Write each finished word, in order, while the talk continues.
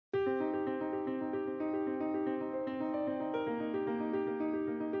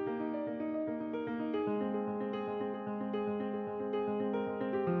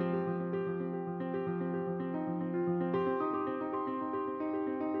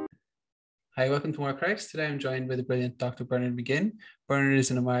Hi, welcome to More Christ. Today I'm joined by the brilliant Dr. Bernard McGinn. Bernard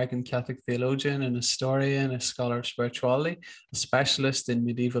is an American Catholic theologian, an historian, a scholar of spirituality, a specialist in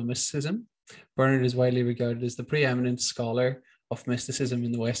medieval mysticism. Bernard is widely regarded as the preeminent scholar of mysticism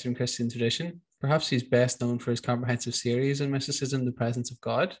in the Western Christian tradition. Perhaps he's best known for his comprehensive series on mysticism, The Presence of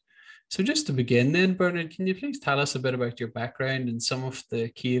God. So just to begin then, Bernard, can you please tell us a bit about your background and some of the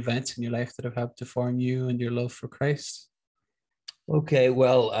key events in your life that have helped to form you and your love for Christ? Okay,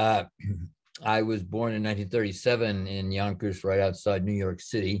 well, I was born in 1937 in Yonkers, right outside New York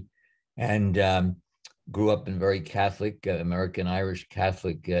City, and grew up in a very Catholic, American Irish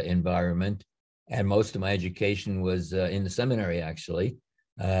Catholic environment. And most of my education was in the seminary, actually,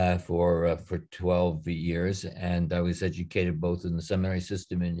 for 12 years. And I was educated both in the seminary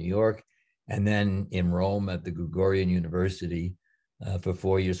system in New York and then in Rome at the Gregorian University for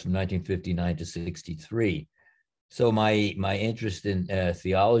 4 years from 1959 to 63. So my interest in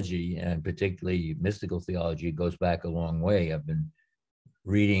theology, and particularly mystical theology, goes back a long way. I've been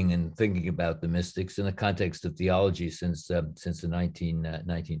reading and thinking about the mystics in the context of theology since the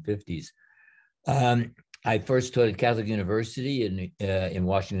 1950s. I first taught at Catholic University in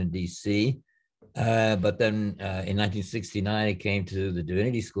Washington, D.C., but then in 1969, I came to the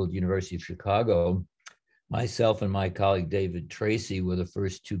Divinity School at the University of Chicago. Myself and my colleague David Tracy were the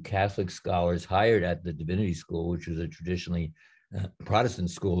first two Catholic scholars hired at the Divinity School, which was a traditionally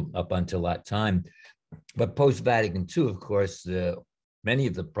Protestant school up until that time. But post-Vatican II, of course, many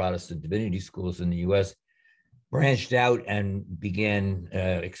of the Protestant divinity schools in the U.S. branched out and began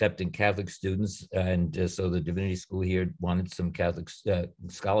accepting Catholic students. And so the Divinity School here wanted some Catholic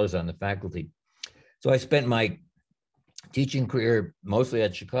scholars on the faculty. So I spent my teaching career mostly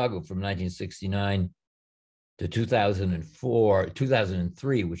at Chicago from 1969 to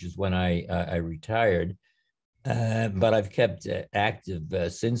 2003, which is when I retired. But I've kept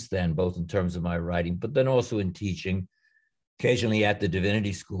active since then, both in terms of my writing, but then also in teaching, occasionally at the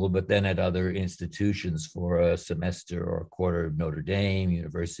Divinity School, but then at other institutions for a semester or a quarter of Notre Dame,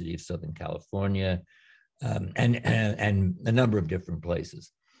 University of Southern California, and a number of different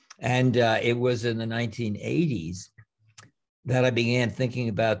places. And it was in the 1980s that I began thinking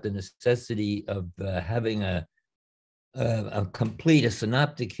about the necessity of having a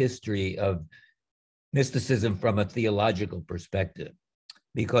synoptic history of mysticism from a theological perspective,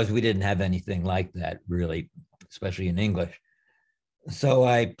 because we didn't have anything like that, really, especially in English. So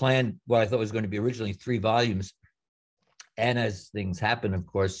I planned what I thought was going to be originally 3 volumes. And as things happen, of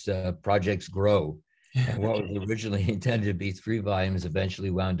course, projects grow. And what was originally intended to be 3 volumes eventually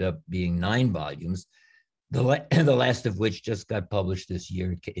wound up being 9 volumes, the last of which just got published this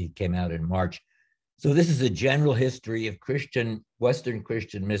year. It came out in March. So this is a general history of Western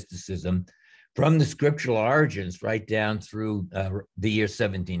Christian mysticism from the scriptural origins right down through the year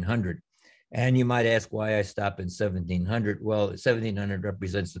 1700. And you might ask why I stop in 1700. Well, 1700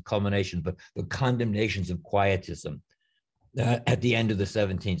 represents the culmination of the condemnations of Quietism at the end of the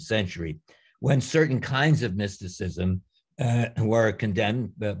 17th century, when certain kinds of mysticism were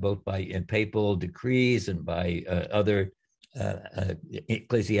condemned both by papal decrees and by other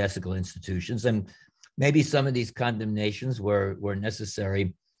ecclesiastical institutions. And maybe some of these condemnations were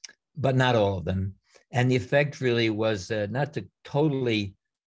necessary, but not all of them. And the effect really was not to totally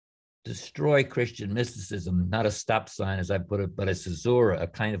destroy Christian mysticism, not a stop sign, as I put it, but a caesura, a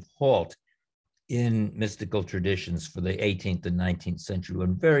kind of halt in mystical traditions for the 18th and 19th century,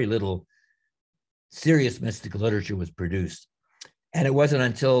 when very little serious mystical literature was produced. And it wasn't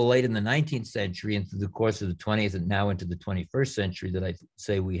until late in the 19th century and through the course of the 20th and now into the 21st century that I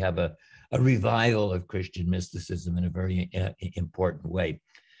say we have a revival of Christian mysticism in a very important way.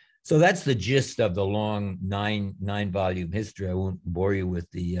 So that's the gist of the long nine-volume history. I won't bore you with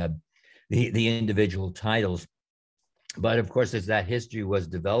the individual titles. But of course, as that history was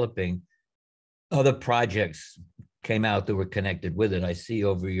developing, other projects came out that were connected with it. I see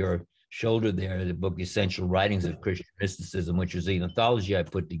over your shoulder there the book Essential Writings of Christian Mysticism, which is an anthology I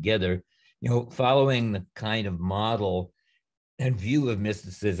put together, following the kind of model and view of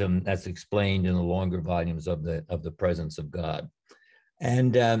mysticism that's explained in the longer volumes of the Presence of God.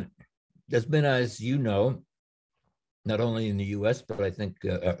 And there's been, as you know, not only in the US, but I think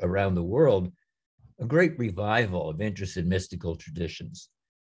around the world, a great revival of interest in mystical traditions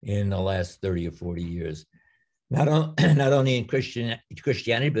in the last 30 or 40 years. Not only in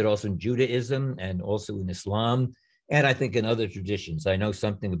Christianity, but also in Judaism and also in Islam, and I think in other traditions. I know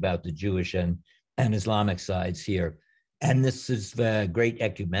something about the Jewish and Islamic sides here. And this is a great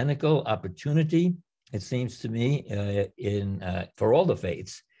ecumenical opportunity, it seems to me, for all the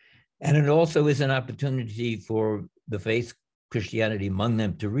faiths. And it also is an opportunity for the faiths Christianity among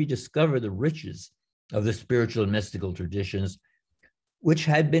them to rediscover the riches of the spiritual and mystical traditions, which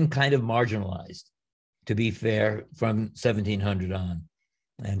had been kind of marginalized, to be fair, from 1700 on.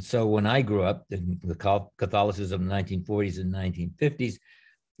 And so when I grew up in the Catholicism of the 1940s and 1950s,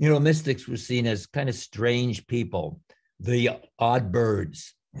 mystics were seen as kind of strange people, the odd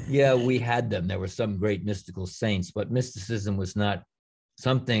birds. Yeah, we had them. There were some great mystical saints, but mysticism was not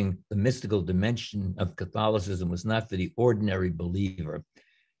something, the mystical dimension of Catholicism was not for the ordinary believer.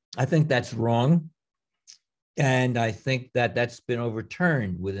 I think that's wrong. And I think that that's been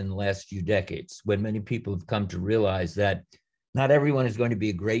overturned within the last few decades, when many people have come to realize that not everyone is going to be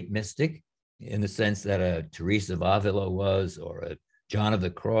a great mystic in the sense that a Teresa of Avila was, or a John of the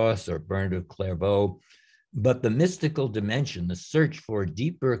Cross, or Bernard of Clairvaux. But the mystical dimension, the search for a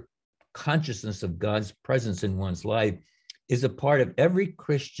deeper consciousness of God's presence in one's life, is a part of every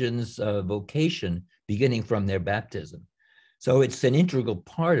Christian's vocation, beginning from their baptism. So it's an integral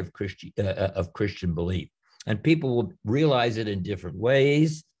part of Christian belief. And people will realize it in different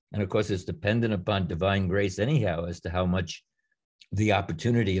ways. And of course, it's dependent upon divine grace anyhow, as to how much the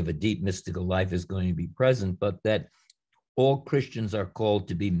opportunity of a deep mystical life is going to be present, but that all Christians are called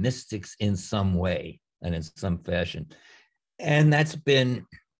to be mystics in some way and in some fashion. And that's been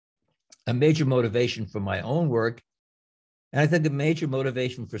a major motivation for my own work. And I think a major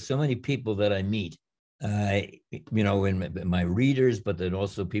motivation for so many people that I meet, in my readers, but then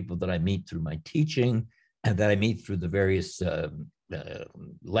also people that I meet through my teaching, and that I meet through the various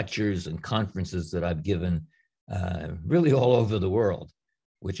lectures and conferences that I've given really all over the world,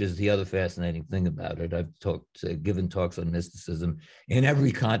 which is the other fascinating thing about it. I've given talks on mysticism in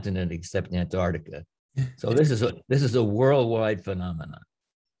every continent except Antarctica. So this is a worldwide phenomenon.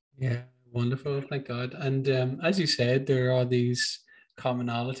 Yeah, wonderful. Thank God. And as you said, there are these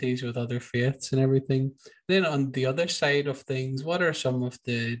commonalities with other faiths and everything. Then on the other side of things, what are some of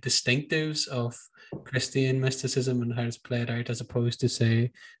the distinctives of Christian mysticism and how it's played out, as opposed to,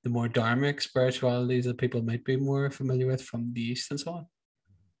 say, the more dharmic spiritualities that people might be more familiar with from the East and so on?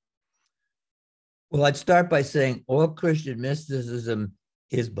 Well, I'd start by saying all Christian mysticism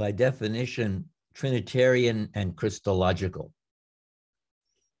is by definition Trinitarian and Christological.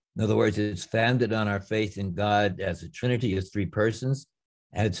 In other words, it's founded on our faith in God as a Trinity of three persons,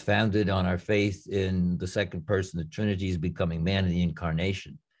 and it's founded on our faith in the second person of the Trinity is becoming man in the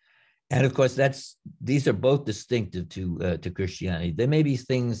incarnation. And of course, these are both distinctive to Christianity. There may be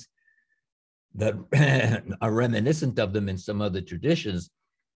things that are reminiscent of them in some other traditions,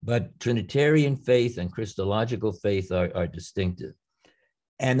 but Trinitarian faith and Christological faith are distinctive.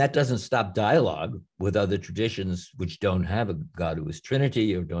 And that doesn't stop dialogue with other traditions which don't have a God who is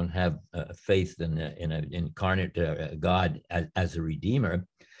Trinity, or don't have faith in an incarnate God as a redeemer.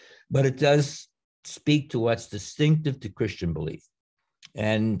 But it does speak to what's distinctive to Christian belief.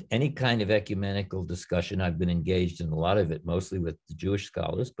 And any kind of ecumenical discussion, I've been engaged in a lot of it, mostly with the Jewish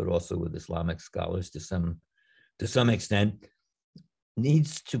scholars, but also with Islamic scholars to some extent,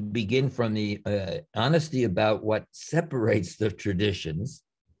 needs to begin from the honesty about what separates the traditions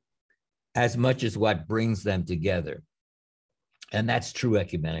as much as what brings them together. And that's true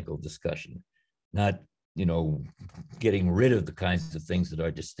ecumenical discussion, not, getting rid of the kinds of things that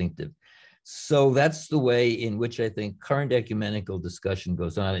are distinctive. So that's the way in which I think current ecumenical discussion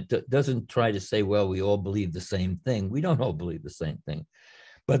goes on. It doesn't try to say, well, we all believe the same thing. We don't all believe the same thing.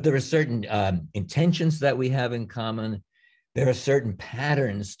 But there are certain intentions that we have in common. There are certain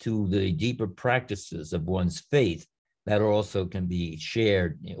patterns to the deeper practices of one's faith that also can be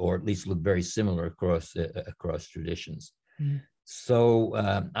shared, or at least look very similar across traditions. Mm. So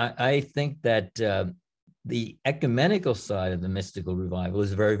I think that the ecumenical side of the mystical revival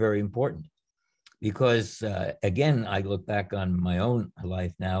is very, very important, because again, I look back on my own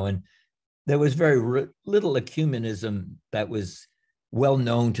life now, and there was very little ecumenism that was well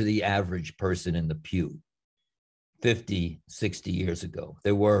known to the average person in the pew 50, 60 years ago.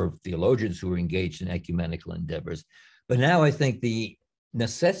 There were theologians who were engaged in ecumenical endeavors. But now I think the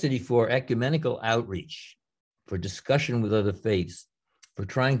necessity for ecumenical outreach, for discussion with other faiths, for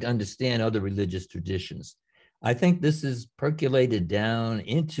trying to understand other religious traditions, I think this is percolated down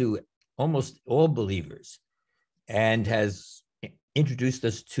into almost all believers and has introduced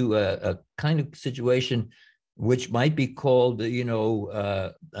us to a kind of situation which might be called,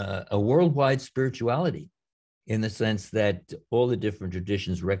 a worldwide spirituality, in the sense that all the different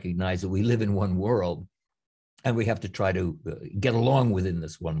traditions recognize that we live in one world and we have to try to get along within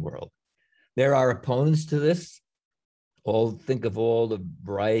this one world. There are opponents to this. Think of all the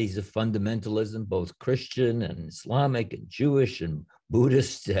varieties of fundamentalism, both Christian and Islamic and Jewish and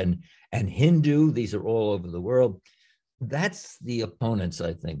Buddhist and Hindu. These are all over the world. that's the opponents,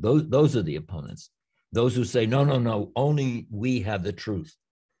 I think. Those are the opponents. Those who say, no, no, no, only we have the truth.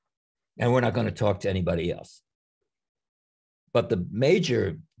 And we're not going to talk to anybody else. But the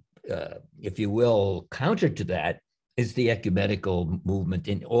major, if you will, counter to that is the ecumenical movement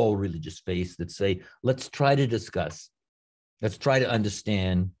in all religious faiths that say, let's try to discuss, let's try to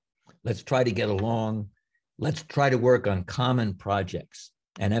understand, let's try to get along, let's try to work on common projects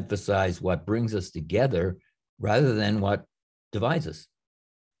and emphasize what brings us together rather than what divides us.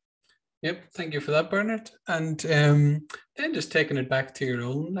 Yep, thank you for that, Bernard. And then just taking it back to your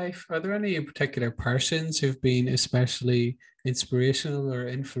own life, are there any particular persons who've been especially inspirational or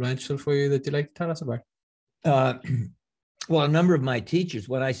influential for you that you'd like to tell us about? Well, a number of my teachers,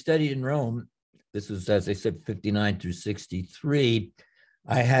 when I studied in Rome, this was, as I said, 59 through 63,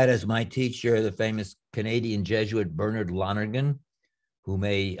 I had as my teacher the famous Canadian Jesuit Bernard Lonergan, who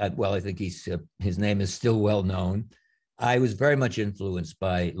I think his name is still well known. I was very much influenced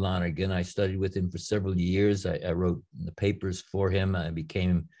by Lonergan. I studied with him for several years. I wrote the papers for him. I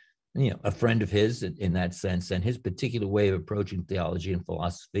became, a friend of his in that sense. And his particular way of approaching theology and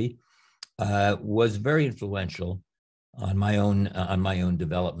philosophy was very influential on my own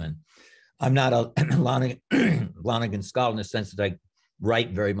development. I'm not a Lonergan scholar in the sense that I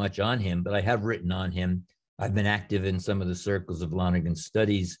write very much on him, but I have written on him. I've been active in some of the circles of Lonergan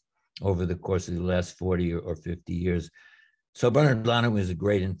studies over the course of the last 40 or 50 years. So Bernard Lonergan was a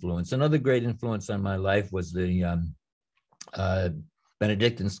great influence. Another great influence on my life was the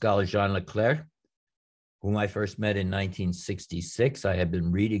Benedictine scholar Jean Leclerc, whom I first met in 1966. I had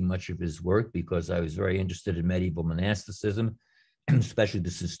been reading much of his work because I was very interested in medieval monasticism, especially the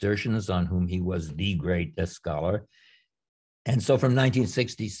Cistercians, on whom he was the great scholar. And so from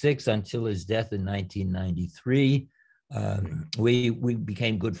 1966 until his death in 1993, we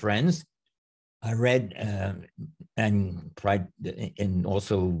became good friends. I read and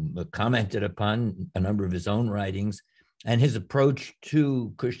also commented upon a number of his own writings, and his approach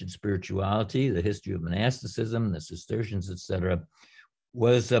to Christian spirituality, the history of monasticism, the Cistercians, etc.,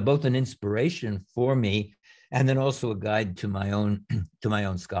 was both an inspiration for me and then also a guide to my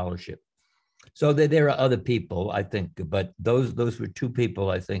own scholarship. So there are other people, I think, but those were two people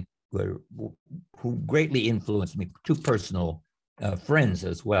I think who greatly influenced me, two personal friends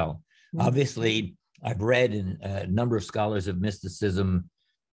as well. Mm-hmm. Obviously, I've read a number of scholars of mysticism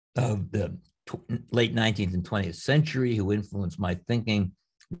of the late 19th and 20th century who influenced my thinking.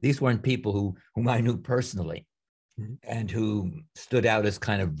 These weren't people whom I knew personally, mm-hmm. and who stood out as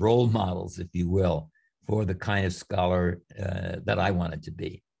kind of role models, if you will, for the kind of scholar that I wanted to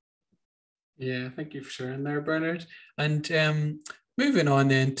be. Yeah, thank you for sharing there, Bernard. And moving on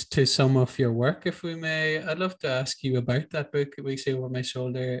then to some of your work, if we may, I'd love to ask you about that book that we see over my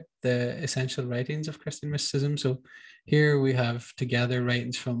shoulder, The Essential Writings of Christian Mysticism. So here we have together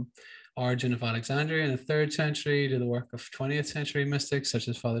writings from Origen of Alexandria in the 3rd century to the work of 20th century mystics such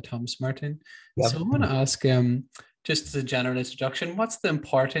as Father Thomas Merton. Yep. So I want to ask, just as a general introduction, what's the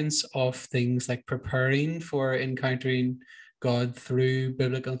importance of things like preparing for encountering God through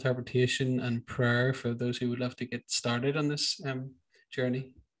biblical interpretation and prayer for those who would love to get started on this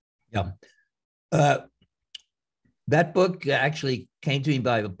journey? Yeah. That book actually came to me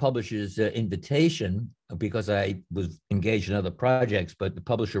by the publisher's invitation because I was engaged in other projects, but the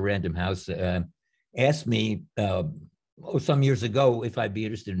publisher Random House asked me some years ago if I'd be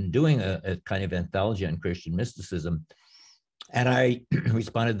interested in doing a kind of anthology on Christian mysticism. And I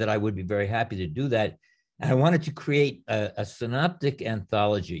responded that I would be very happy to do that. I wanted to create a synoptic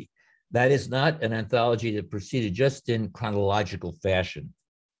anthology that is not an anthology that proceeded just in chronological fashion,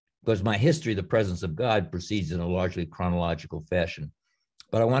 because my history, the presence of God, proceeds in a largely chronological fashion.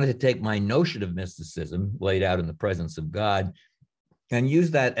 But I wanted to take my notion of mysticism laid out in the presence of God and use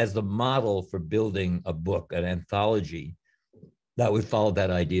that as the model for building a book, an anthology that would follow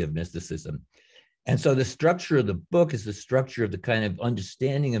that idea of mysticism. And so the structure of the book is the structure of the kind of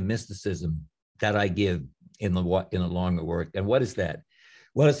understanding of mysticism that I give in a longer work. And what is that?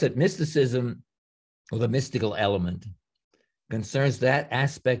 Well, it's that mysticism, or the mystical element, concerns that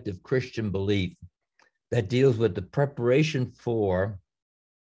aspect of Christian belief that deals with the preparation for,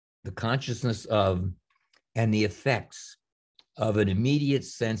 the consciousness of, and the effects of an immediate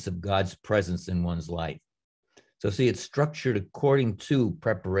sense of God's presence in one's life. So see, it's structured according to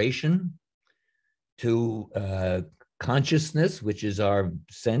preparation, to consciousness, which is our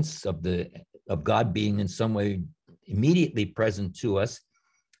sense of God being in some way immediately present to us,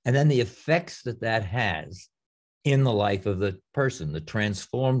 and then the effects that has in the life of the person, the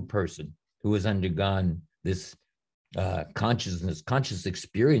transformed person who has undergone this conscious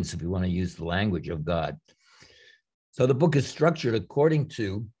experience, if you want to use the language of God. So the book is structured according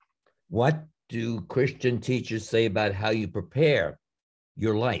to what do Christian teachers say about how you prepare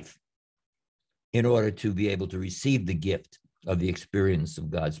your life in order to be able to receive the gift of the experience of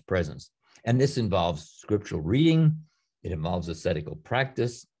God's presence. And this involves scriptural reading, it involves ascetical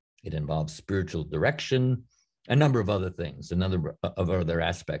practice, it involves spiritual direction, a number of other things, a number of other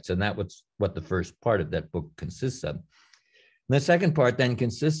aspects. And that's what the first part of that book consists of. And the second part then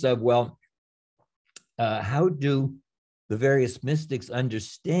consists of, well, how do the various mystics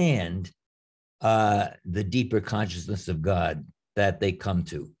understand the deeper consciousness of God that they come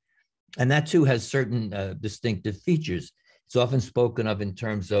to? And that too has certain distinctive features. It's often spoken of in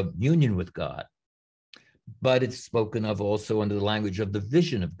terms of union with God, but it's spoken of also under the language of the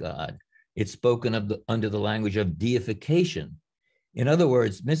vision of God. It's spoken of under the language of deification. In other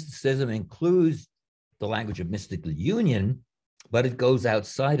words, mysticism includes the language of mystical union, but it goes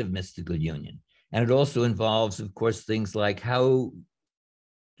outside of mystical union. And it also involves, of course, things like how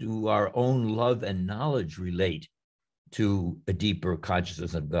do our own love and knowledge relate to a deeper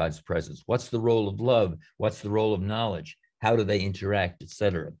consciousness of God's presence? What's the role of love? What's the role of knowledge? How do they interact,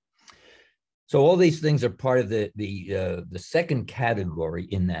 etc.? So all these things are part of the second category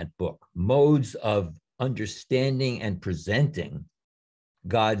in that book, modes of understanding and presenting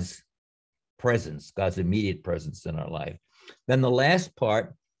God's presence, God's immediate presence in our life. Then the last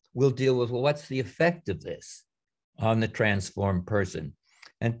part will deal with, well, what's the effect of this on the transformed person?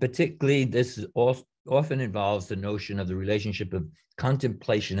 And particularly, this often involves the notion of the relationship of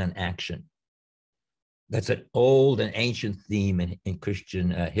contemplation and action. That's an old and ancient theme in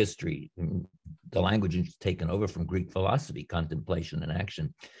Christian history. The language is taken over from Greek philosophy, contemplation and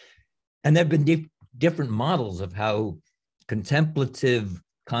action. And there have been different models of how contemplative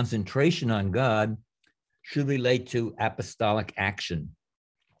concentration on God should relate to apostolic action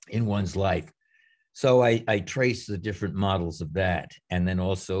in one's life. So I trace the different models of that. And then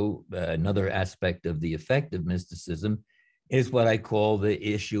also another aspect of the effect of mysticism is what I call the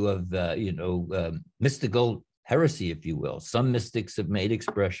issue of, mystical heresy, if you will. Some mystics have made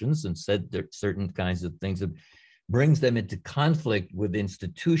expressions and said that certain kinds of things that brings them into conflict with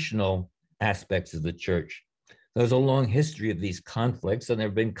institutional aspects of the church. There's a long history of these conflicts, and there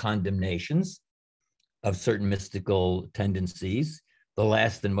have been condemnations of certain mystical tendencies. The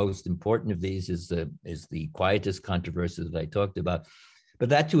last and most important of these is the Quietist controversy that I talked about. But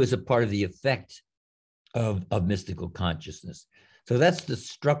that too is a part of the effect of mystical consciousness. So that's the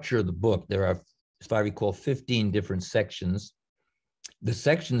structure of the book. There are, if I recall, 15 different sections. The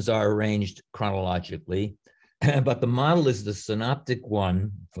sections are arranged chronologically, but the model is the synoptic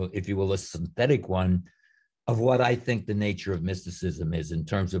one, if you will, a synthetic one of what I think the nature of mysticism is in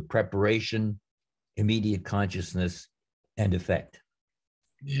terms of preparation, immediate consciousness, and effect.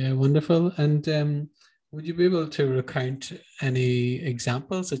 Yeah, wonderful. And would you be able to recount any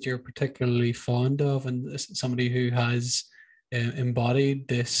examples that you're particularly fond of, and somebody who has embodied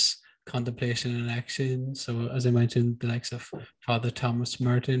this contemplation and action? So, as I mentioned, the likes of Father Thomas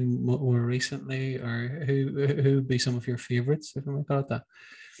Merton more recently, or who would be some of your favorites, if I might call it that?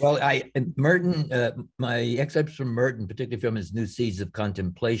 Well, Merton, my excerpts from Merton, particularly from his New Seeds of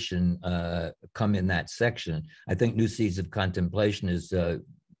Contemplation, come in that section. I think New Seeds of Contemplation is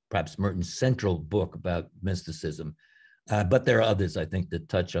perhaps Merton's central book about mysticism. But there are others, I think, that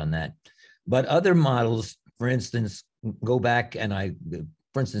touch on that. But other models, for instance, go back and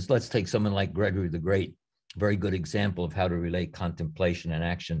for instance, let's take someone like Gregory the Great, very good example of how to relate contemplation and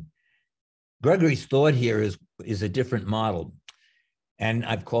action. Gregory's thought here is a different model. And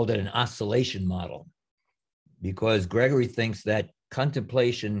I've called it an oscillation model, because Gregory thinks that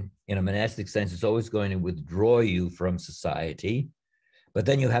contemplation in a monastic sense is always going to withdraw you from society, but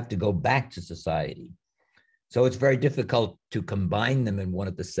then you have to go back to society. So it's very difficult to combine them in one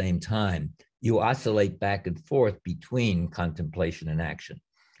at the same time. You oscillate back and forth between contemplation and action.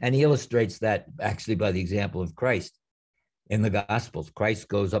 And he illustrates that actually by the example of Christ. In the Gospels, Christ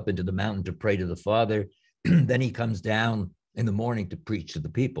goes up into the mountain to pray to the Father, then he comes down in the morning to preach to the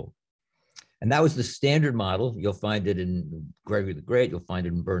people. And that was the standard model. You'll find it in Gregory the Great, you'll find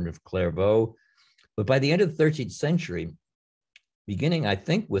it in Bernard of Clairvaux. But by the end of the 13th century, beginning, I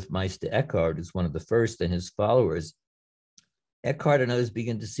think, with Meister Eckhart as one of the first and his followers, Eckhart and others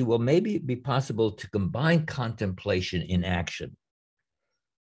begin to see, well, maybe it'd be possible to combine contemplation in action.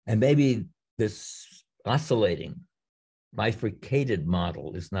 And maybe this oscillating, bifurcated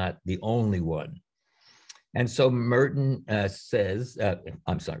model is not the only one. And so Merton Meister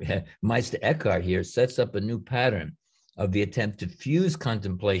Eckhart here sets up a new pattern of the attempt to fuse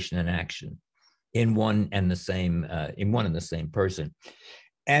contemplation and action in one and the same person.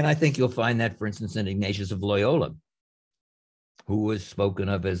 And I think you'll find that, for instance, in Ignatius of Loyola. who was spoken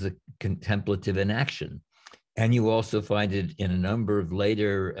of as a contemplative in action. And you also find it in a number of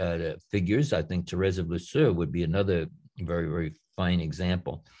later figures. I think Therese of Lisieux would be another very, very fine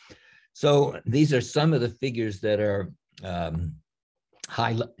example. So these are some of the figures that are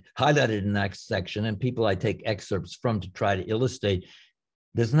highlighted in that section, and people I take excerpts from to try to illustrate.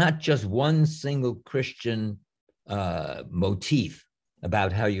 There's not just one single Christian motif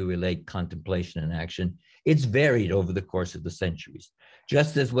about how you relate contemplation and action. It's varied over the course of the centuries.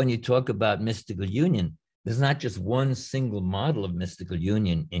 Just as when you talk about mystical union, there's not just one single model of mystical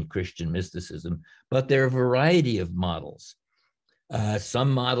union in Christian mysticism, but there are a variety of models.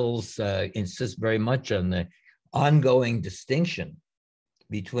 Some models insist very much on the ongoing distinction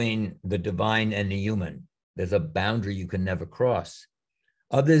between the divine and the human. There's a boundary you can never cross.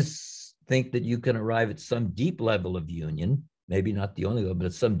 Others think that you can arrive at some deep level of union, maybe not the only one, but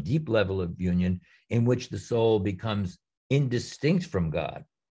at some deep level of union in which the soul becomes indistinct from God.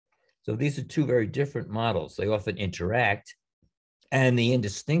 So these are two very different models. They often interact, and the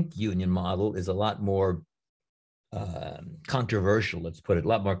indistinct union model is a lot more controversial, let's put it, a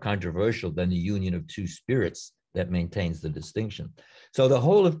lot more controversial than the union of two spirits that maintains the distinction. So the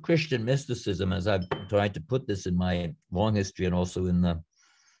whole of Christian mysticism, as I've tried to put this in my long history and also in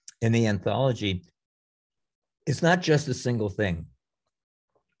the anthology, it's not just a single thing.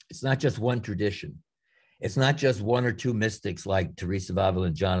 It's not just one tradition. It's not just one or two mystics like Teresa of Avila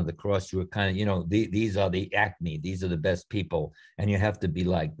and John of the Cross who are kind of, these are the acme, these are the best people, and you have to be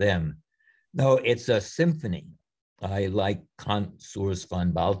like them. No, it's a symphony. I like Kant Urs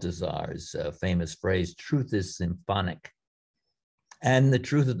von Balthasar's famous phrase, truth is symphonic. And the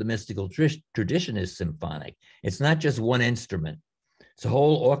truth of the mystical tradition is symphonic. It's not just one instrument. It's a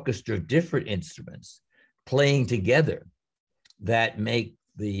whole orchestra of different instruments playing together that make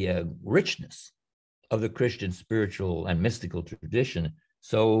the richness of the Christian spiritual and mystical tradition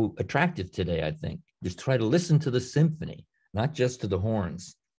so attractive today, I think. Just try to listen to the symphony, not just to the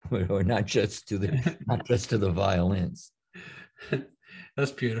horns, or not just to the violins.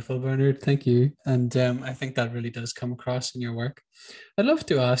 That's beautiful, Bernard. Thank you. And I think that really does come across in your work. I'd love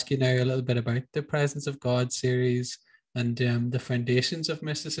to ask you now a little bit about the Presence of God series and the foundations of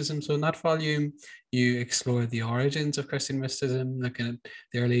mysticism. So in that volume, you explore the origins of Christian mysticism, looking at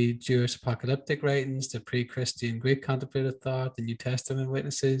the early Jewish apocalyptic writings, the pre-Christian Greek contemplative thought, the New Testament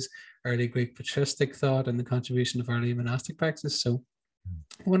witnesses, early Greek patristic thought, and the contribution of early monastic practice. So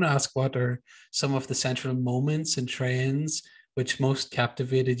I want to ask, what are some of the central moments and trends which most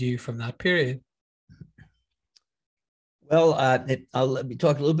captivated you from that period? Well, let me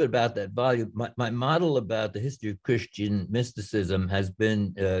talk a little bit about that volume. My model about the history of Christian mysticism has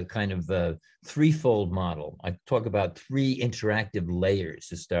been kind of a threefold model. I talk about three interactive layers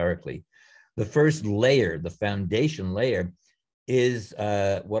historically. The first layer, the foundation layer, is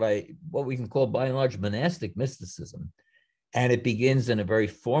what we can call by and large monastic mysticism. And it begins in a very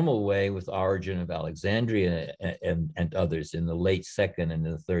formal way with Origen of Alexandria and others in the late 2nd and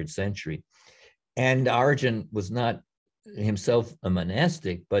the 3rd century. And Origen was not himself a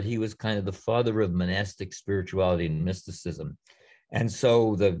monastic, but he was kind of the father of monastic spirituality and mysticism. And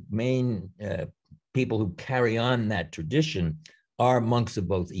so the main people who carry on that tradition are monks of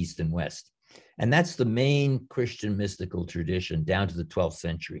both East and West. And that's the main Christian mystical tradition down to the 12th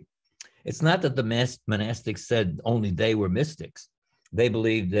century. It's not that the monastics said only they were mystics. They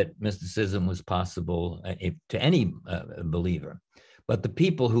believed that mysticism was possible to any believer. But the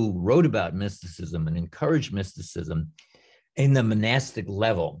people who wrote about mysticism and encouraged mysticism in the monastic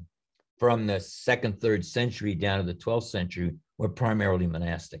level from the 2nd, 3rd century down to the 12th century were primarily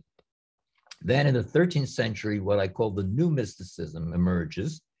monastic. Then in the 13th century, what I call the new mysticism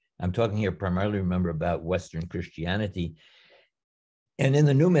emerges. I'm talking here primarily, remember, about Western Christianity. And in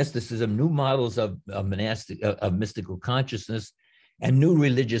the new mysticism, new models of mystical consciousness and new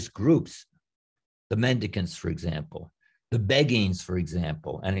religious groups, the mendicants, for example, the Beguines, for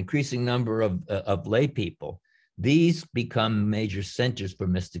example, an increasing number of lay people. These become major centers for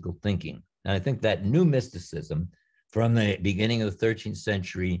mystical thinking. And I think that new mysticism from the beginning of the 13th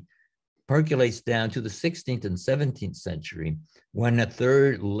century percolates down to the 16th and 17th century when a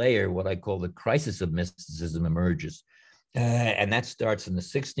third layer, what I call the crisis of mysticism, emerges. And that starts in the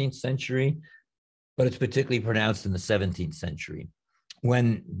 16th century, but it's particularly pronounced in the 17th century,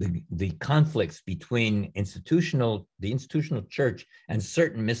 when the conflicts between the institutional church and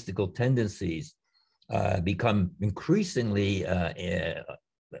certain mystical tendencies become increasingly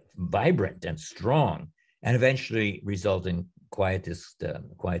vibrant and strong, and eventually result in quietist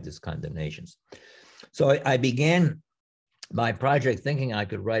condemnations. So I began my project thinking I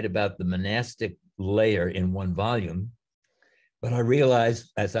could write about the monastic layer in one volume, But I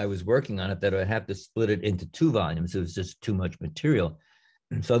realized as I was working on it that I had to split it into 2 volumes. It was just too much material.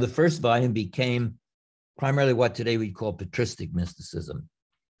 And so the first volume became primarily what today we call patristic mysticism.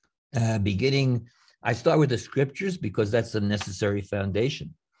 I start with the scriptures because that's the necessary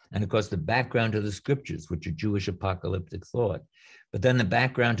foundation. And of course, the background to the scriptures, which are Jewish apocalyptic thought. But then the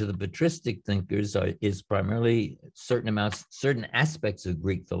background to the patristic thinkers is primarily certain aspects of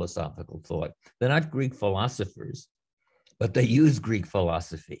Greek philosophical thought. They're not Greek philosophers, but they use Greek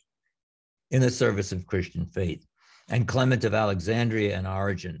philosophy in the service of Christian faith. And Clement of Alexandria and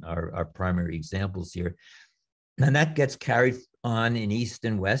Origen are primary examples here. And that gets carried on in East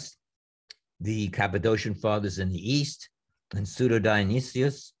and West. The Cappadocian Fathers in the East, and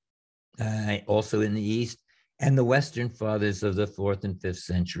Pseudo-Dionysius, also in the East, and the Western Fathers of the 4th and 5th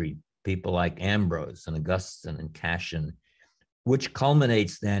century, people like Ambrose and Augustine and Cassian, which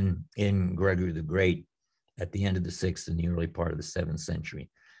culminates then in Gregory the Great at the end of the 6th and the early part of the 7th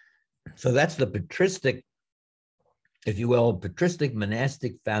century. So that's the patristic, if you will, patristic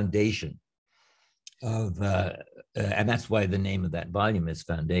monastic foundation of, and that's why the name of that volume is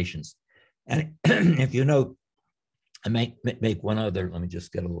Foundations. And if you know, I might make one other, let me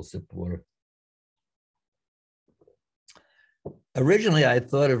just get a little sip of water. Originally, I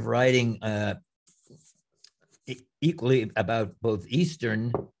thought of writing equally about both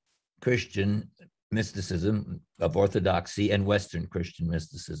Eastern Christian mysticism of orthodoxy and Western Christian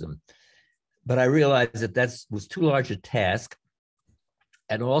mysticism. But I realized that was too large a task.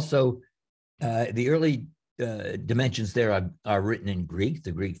 And also the early dimensions there are written in Greek,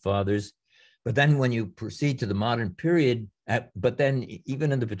 the Greek fathers. But then when you proceed to the modern period, but then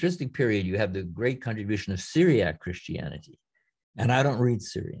even in the patristic period, you have the great contribution of Syriac Christianity. And I don't read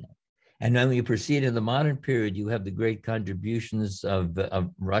Syriac. And then when you proceed in the modern period, you have the great contributions of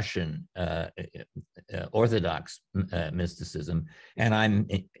Russian Orthodox mysticism. And I'm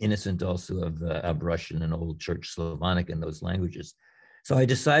innocent also of Russian and Old Church Slavonic and those languages. So I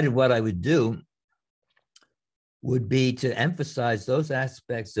decided what I would do would be to emphasize those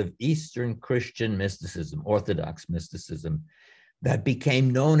aspects of Eastern Christian mysticism, Orthodox mysticism, that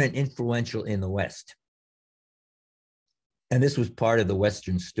became known and influential in the West. And this was part of the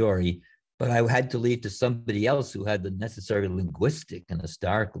Western story, but I had to leave to somebody else who had the necessary linguistic and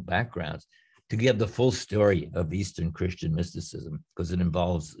historical backgrounds to give the full story of Eastern Christian mysticism, because it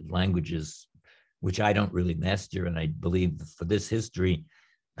involves languages which I don't really master. And I believe for this history,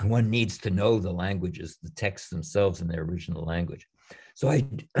 one needs to know the languages, the texts themselves in their original language. So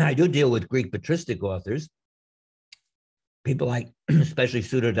I do deal with Greek patristic authors, people like especially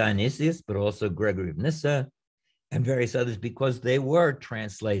Pseudo-Dionysius, but also Gregory of Nyssa and various others, because they were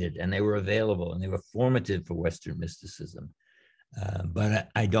translated and they were available and they were formative for Western mysticism. But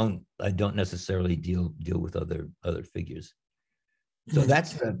I don't necessarily deal with other figures. So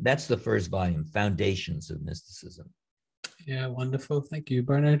that's the first volume, Foundations of Mysticism. Yeah, wonderful. Thank you,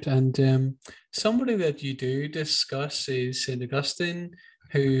 Bernard. And somebody that you do discuss is St. Augustine,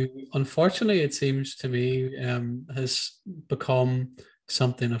 who unfortunately, it seems to me, has become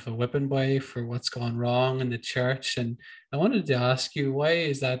something of a whipping boy for what's gone wrong in the church. And I wanted to ask you, why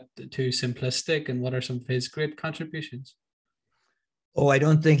is that too simplistic, and what are some of his great contributions? Oh, I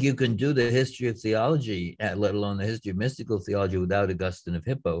don't think you can do the history of theology, let alone the history of mystical theology, without Augustine of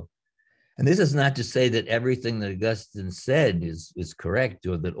Hippo. And this is not to say that everything that Augustine said is correct,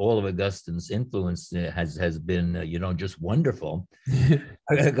 or that all of Augustine's influence has been, just wonderful.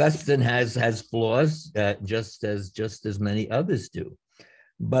 Augustine has flaws, just as many others do.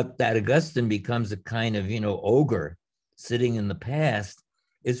 But that Augustine becomes a kind of, ogre sitting in the past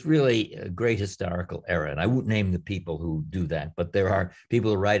is really a great historical error. And I won't name the people who do that, but there are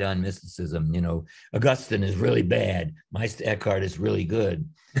people who write on mysticism, Augustine is really bad, Meister Eckhart is really good.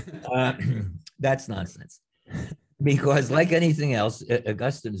 That's nonsense. Because like anything else,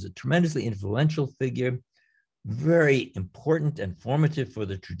 Augustine is a tremendously influential figure, very important and formative for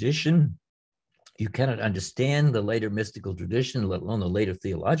the tradition. You cannot understand the later mystical tradition, let alone the later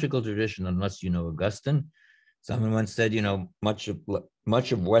theological tradition, unless you know Augustine. Someone once said, much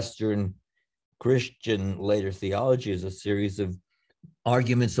of Western Christian later theology is a series of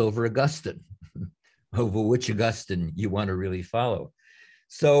arguments over Augustine, over which Augustine you want to really follow.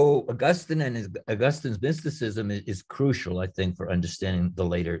 So Augustine and Augustine's mysticism is crucial, I think, for understanding the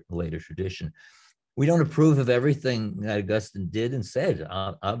later tradition. We don't approve of everything that Augustine did and said,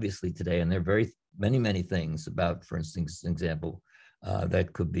 obviously, today, and there are very many things about, for instance, an example,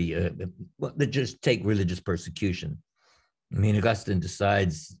 that could be, that just take religious persecution. I mean, Augustine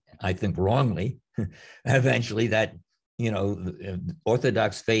decides, I think wrongly, eventually that, the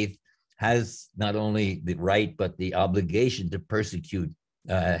Orthodox faith has not only the right, but the obligation to persecute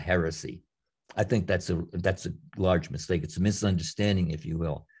heresy. I think that's a large mistake. It's a misunderstanding, if you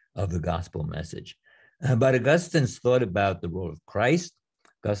will, of the gospel message. But Augustine's thought about the role of Christ.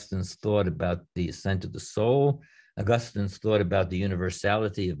 Augustine's thought about the ascent of the soul. Augustine's thought about the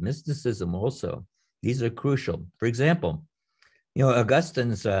universality of mysticism also. These are crucial. For example,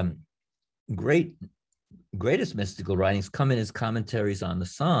 Augustine's greatest mystical writings come in his commentaries on the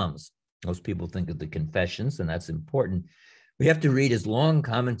Psalms. Most people think of the Confessions, and that's important. We have to read his long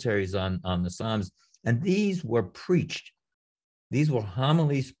commentaries on the Psalms, and these were preached. These were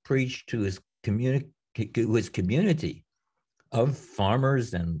homilies preached to his community of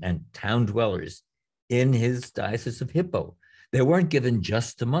farmers and town dwellers in his diocese of Hippo. They weren't given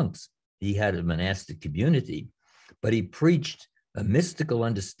just to monks. He had a monastic community, but he preached a mystical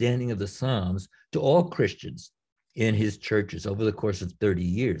understanding of the Psalms to all Christians in his churches over the course of 30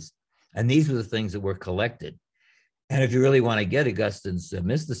 years. And these were the things that were collected. And if you really want to get Augustine's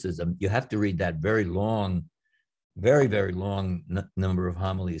mysticism, you have to read that very long, very, very long number of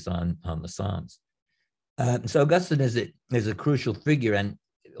homilies on the Psalms. So Augustine is a crucial figure. And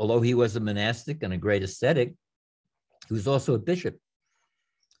although he was a monastic and a great ascetic, he was also a bishop.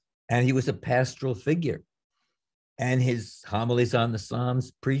 And he was a pastoral figure. And his homilies on the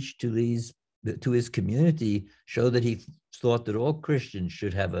Psalms preached to his community show that he thought that all Christians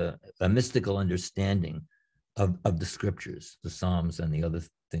should have a mystical understanding of the scriptures, the Psalms and the other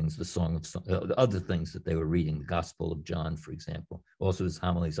things, the other things that they were reading, the Gospel of John, for example. Also his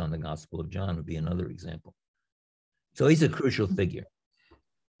homilies on the Gospel of John would be another example. So he's a crucial figure.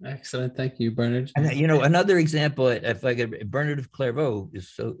 Excellent. Thank you, Bernard. And another example, if I could, Bernard of Clairvaux is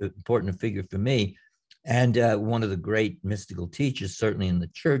so important a figure for me, and one of the great mystical teachers, certainly in the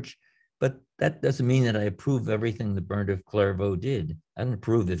church. But that doesn't mean that I approve of everything that Bernard of Clairvaux did. I don't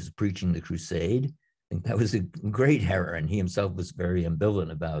approve of his preaching the crusade. I think that was a great error, and he himself was very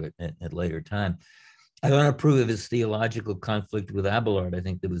ambivalent about it at later time. I don't approve of his theological conflict with Abelard. I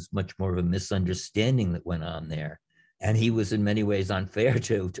think there was much more of a misunderstanding that went on there. And he was in many ways unfair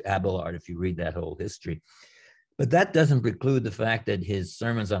to Abelard, if you read that whole history. But that doesn't preclude the fact that his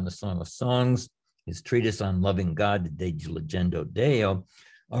sermons on the Song of Songs, his treatise on loving God, De Legendo Deo,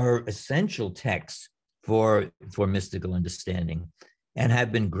 are essential texts for mystical understanding and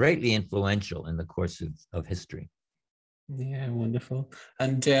have been greatly influential in the course of history. Yeah, wonderful.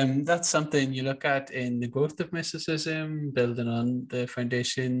 And that's something you look at in the growth of mysticism, building on the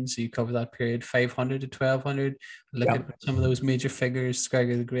foundations. You cover that period 500 to 1200. Look at some of those major figures: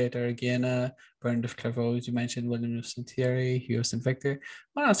 Gregory the Great, Erigena, Bernard of Clairvaux, as you mentioned, William of St. Thierry, Hugh of St. Victor.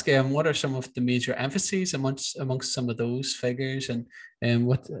 I want to ask, what are some of the major emphases amongst some of those figures, and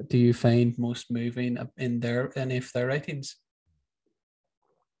what do you find most moving in any of their writings?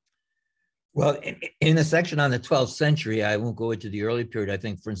 Well, in the section on the 12th century, I won't go into the early period. I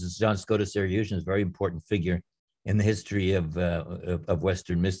think, for instance, John Scotus Eriugian is a very important figure in the history of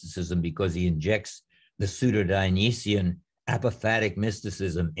Western mysticism, because he injects the pseudo-Dionysian apophatic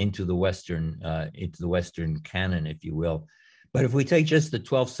mysticism into the Western canon, if you will. But if we take just the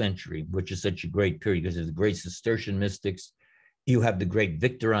 12th century, which is such a great period because of the great Cistercian mystics, you have the great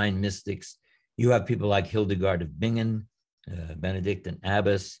Victorine mystics, you have people like Hildegard of Bingen, Benedictine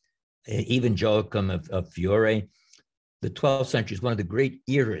abbess, even Joachim of Fiore. The 12th century is one of the great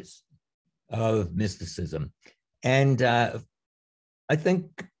eras of mysticism. And I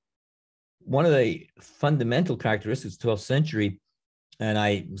think one of the fundamental characteristics of the 12th century, and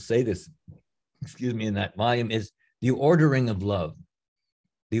I say this, in that volume, is the ordering of love,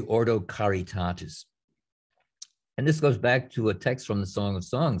 the Ordo Caritatis. And this goes back to a text from the Song of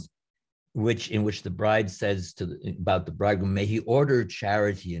Songs, in which the bride says about the bridegroom, may he order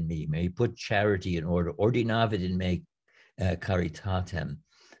charity in me, may he put charity in order, ordinavit in me caritatem.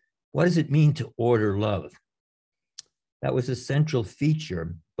 What does it mean to order love? That was a central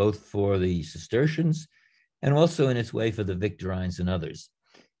feature, both for the Cistercians and also in its way for the Victorines and others.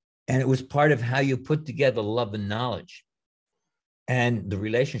 And it was part of how you put together love and knowledge and the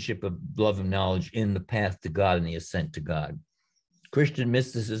relationship of love and knowledge in the path to God and the ascent to God. Christian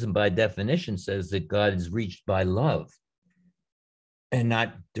mysticism, by definition, says that God is reached by love and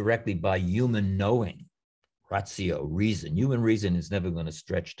not directly by human knowing, ratio, reason. Human reason is never going to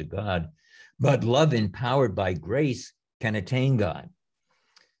stretch to God, but love empowered by grace can attain God.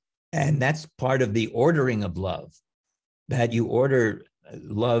 And that's part of the ordering of love, that you order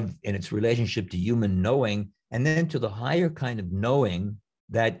love in its relationship to human knowing, and then to the higher kind of knowing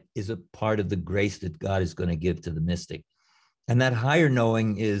that is a part of the grace that God is going to give to the mystic. And that higher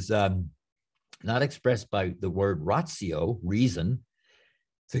knowing is not expressed by the word ratio, reason.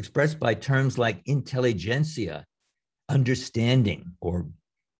 It's expressed by terms like intelligentsia, understanding, or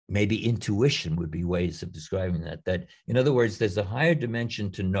maybe intuition would be ways of describing that. That, in other words, there's a higher dimension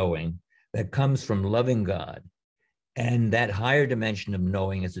to knowing that comes from loving God. And that higher dimension of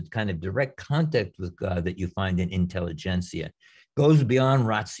knowing is a kind of direct contact with God that you find in intelligentsia. It goes beyond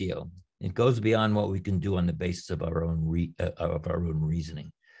ratio. It goes beyond what we can do on the basis of our own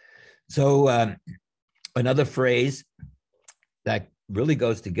reasoning. So another phrase that really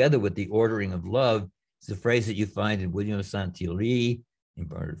goes together with the ordering of love is the phrase that you find in William of Saint-Thierry, in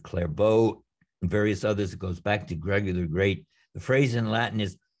Bernard of Clairvaux, and various others. It goes back to Gregory the Great. The phrase in Latin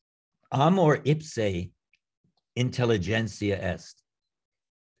is amor ipse intelligentsia est.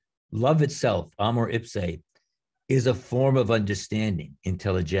 Love itself, amor ipse, is a form of understanding,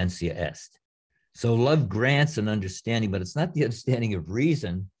 intelligentsia est. So love grants an understanding, but it's not the understanding of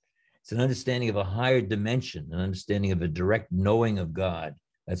reason. It's an understanding of a higher dimension, an understanding of a direct knowing of God.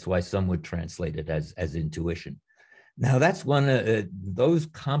 That's why some would translate it as intuition. Now, that's one of those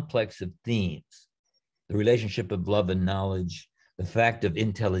complex of themes, the relationship of love and knowledge, the fact of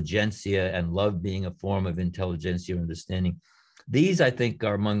intelligentsia and love being a form of intelligentsia understanding. These, I think,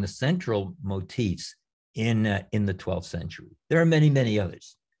 are among the central motifs in the 12th century. There are many, many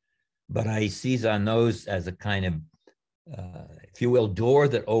others, but I seize on those as a kind of, if you will, door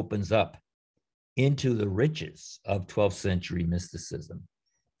that opens up into the riches of 12th century mysticism,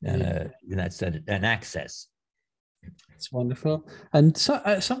 and that's an access. It's wonderful. And so,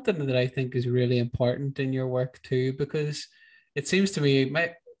 something that I think is really important in your work too, because it seems to me,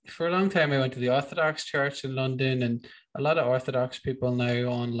 for a long time, I went to the Orthodox Church in London, and a lot of Orthodox people now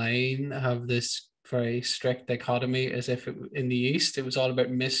online have this very strict dichotomy, as if in the East, it was all about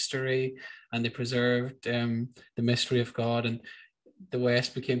mystery, and they preserved the mystery of God, and the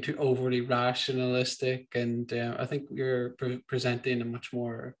West became too overly rationalistic. And I think you're presenting a much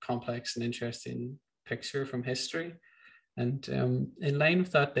more complex and interesting picture from history. And in line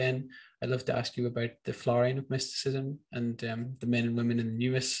with that, then, I'd love to ask you about the flowering of mysticism and the men and women in the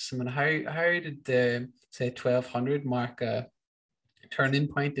new mysticism, and how did the, say, 1200 mark a turning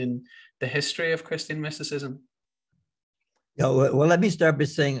point in the history of Christian mysticism? Well, let me start by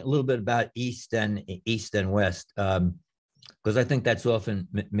saying a little bit about East and West, because I think that's often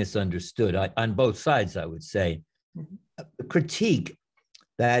misunderstood on both sides, I would say. Mm-hmm. The critique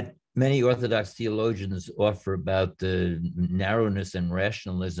that many Orthodox theologians offer about the narrowness and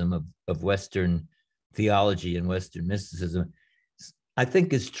rationalism of Western theology and Western mysticism, I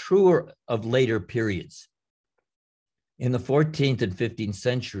think is truer of later periods. In the 14th and 15th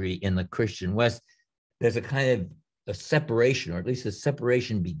century in the Christian West, there's a kind of a separation, or at least a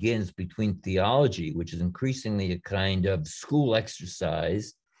separation begins between theology, which is increasingly a kind of school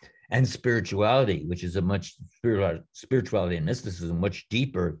exercise, and spirituality, which is a much spirituality and mysticism, much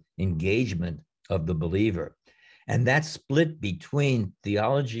deeper engagement of the believer. And that split between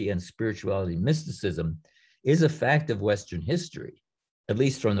theology and spirituality and mysticism is a fact of Western history, at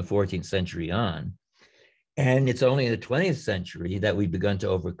least from the 14th century on. And it's only in the 20th century that we've begun to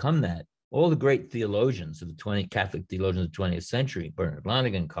overcome that. All the great theologians of the Catholic theologians of the 20th century, Bernard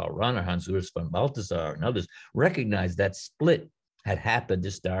Lonergan, Karl Rahner, Hans Urs von Balthasar, and others, recognized that split had happened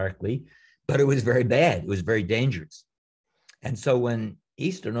historically, but it was very bad. It was very dangerous. And so when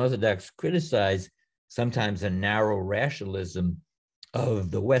Eastern Orthodox criticize sometimes a narrow rationalism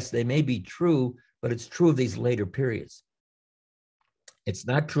of the West, they may be true, but it's true of these later periods. It's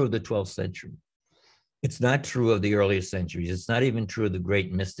not true of the 12th century. It's not true of the earlier centuries. It's not even true of the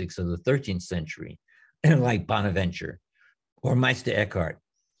great mystics of the 13th century, like Bonaventure or Meister Eckhart,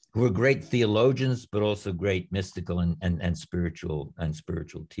 who were great theologians, but also great mystical and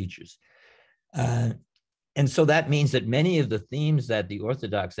spiritual teachers. And so that means that many of the themes that the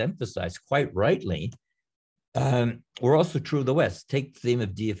Orthodox emphasize, quite rightly, were also true of the West. Take the theme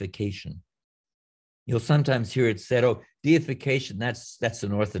of deification. You'll sometimes hear it said, "Oh, deification, that's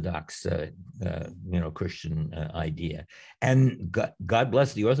an Orthodox, Christian idea." And God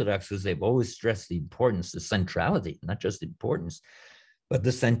bless the Orthodox, because they've always stressed the importance, the centrality, not just importance, but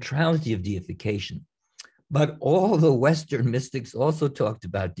the centrality of deification. But all the Western mystics also talked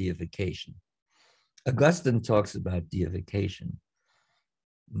about deification. Augustine talks about deification.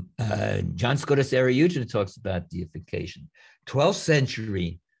 John Scotus Eriugena talks about deification. 12th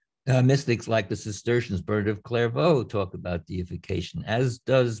century mystics like the Cistercians, Bernard of Clairvaux, talk about deification, as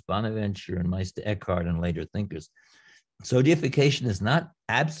does Bonaventure and Meister Eckhart and later thinkers. So deification is not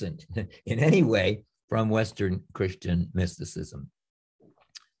absent in any way from Western Christian mysticism.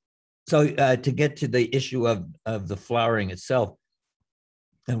 So to get to the issue of the flowering itself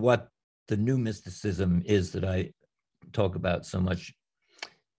and what the new mysticism is that I talk about so much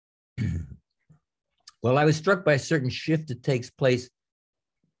Well, I was struck by a certain shift that takes place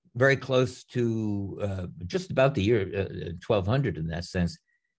very close to just about the year 1200 in that sense.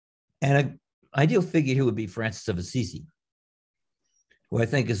 And an ideal figure here would be Francis of Assisi, who I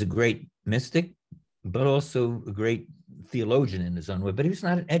think is a great mystic, but also a great theologian in his own way. But he was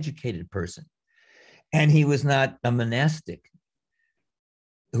not an educated person. And he was not a monastic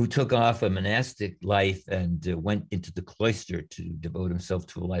who took off a monastic life and went into the cloister to devote himself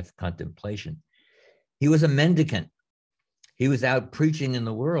to a life of contemplation. He was a mendicant. He was out preaching in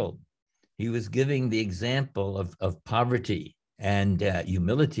the world. He was giving the example of poverty and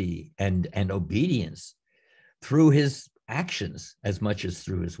humility and obedience through his actions as much as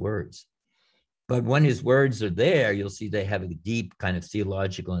through his words. But when his words are there, you'll see they have a deep kind of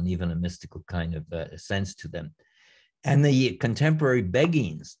theological and even a mystical kind of sense to them. And the contemporary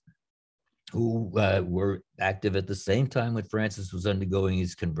Beguines, who were active at the same time when Francis was undergoing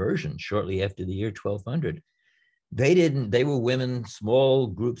his conversion shortly after the year 1200, they were women, small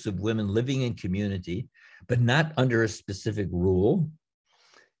groups of women living in community, but not under a specific rule,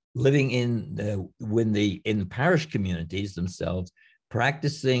 living in the parish communities themselves,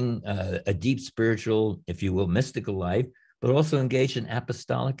 practicing a deep spiritual, if you will, mystical life, but also engaged in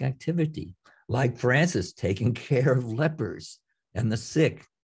apostolic activity, like Francis, taking care of lepers and the sick,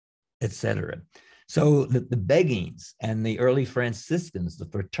 etc. So the Beguines and the early Franciscans, the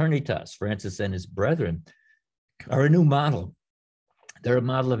Fraternitas, Francis and his brethren, are a new model. They're a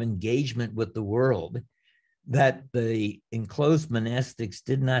model of engagement with the world that the enclosed monastics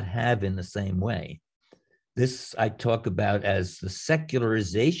did not have in the same way. This I talk about as the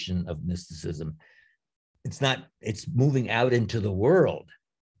secularization of mysticism. It's moving out into the world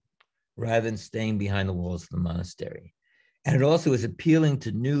rather than staying behind the walls of the monastery. And it also is appealing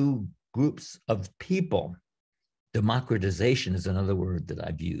to new groups of people. Democratization is another word that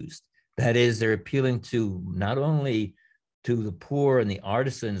I've used. That is, they're appealing to not only to the poor and the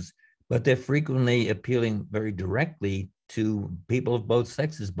artisans, but they're frequently appealing very directly to people of both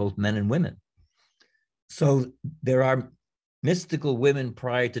sexes, both men and women. So there are mystical women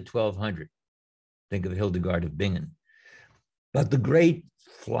prior to 1200. Think of Hildegard of Bingen. But the great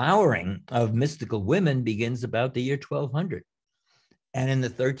flowering of mystical women begins about the year 1200. And in the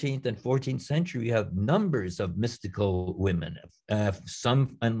 13th and 14th century, you have numbers of mystical women,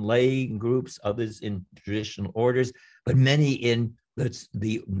 some in lay groups, others in traditional orders, but many in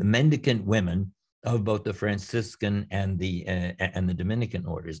the mendicant women of both the Franciscan and the Dominican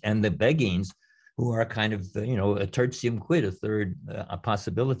orders, and the Beguines, who are kind of, a tertium quid, a third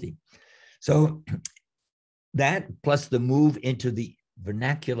possibility. So that plus the move into the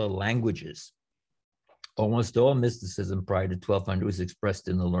vernacular languages. Almost all mysticism prior to 1200 was expressed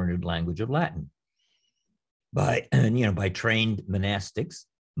in the learned language of Latin by trained monastics,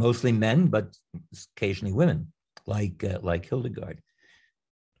 mostly men, but occasionally women, like Hildegard.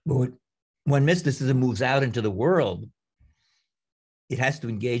 But when mysticism moves out into the world, it has to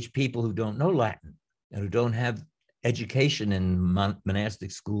engage people who don't know Latin and who don't have education in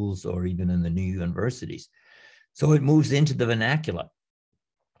monastic schools or even in the new universities. So it moves into the vernacular.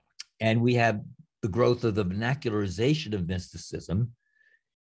 And we have the growth of the vernacularization of mysticism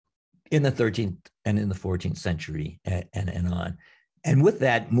in the 13th and in the 14th century and on. And with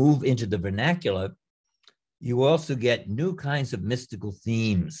that move into the vernacular, you also get new kinds of mystical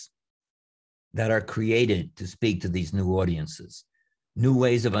themes that are created to speak to these new audiences, new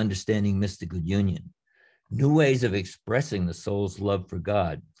ways of understanding mystical union, new ways of expressing the soul's love for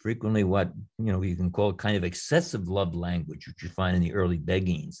God, frequently what you can call kind of excessive love language, which you find in the early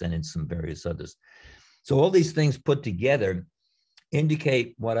Beguines and in some various others. So all these things put together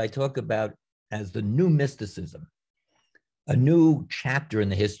indicate what I talk about as the new mysticism, a new chapter in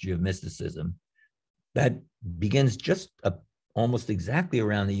the history of mysticism that begins just almost exactly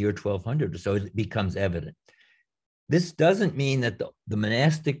around the year 1200 or so. It becomes evident. This doesn't mean that the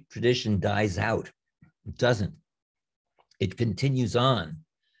monastic tradition dies out. It doesn't. It continues on,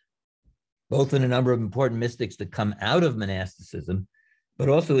 both in a number of important mystics that come out of monasticism, but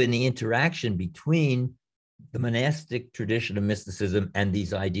also in the interaction between the monastic tradition of mysticism and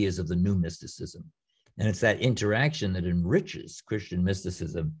these ideas of the new mysticism. And it's that interaction that enriches Christian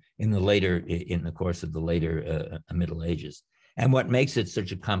mysticism in the course of the later Middle Ages. And what makes it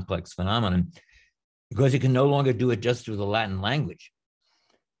such a complex phenomenon, because you can no longer do it just through the Latin language.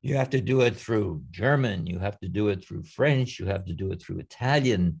 You have to do it through German, you have to do it through French, you have to do it through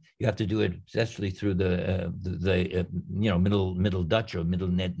Italian, you have to do it especially through the Middle Dutch or Middle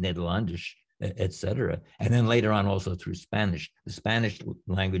Nederlandish, etc. And then later on also through Spanish. The Spanish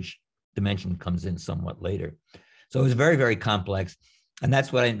language dimension comes in somewhat later. So it's very, very complex. And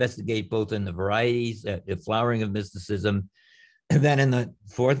that's what I investigate both in the varieties, the flowering of mysticism. And then in the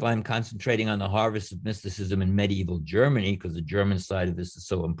fourth volume, concentrating on the harvest of mysticism in medieval Germany, because the German side of this is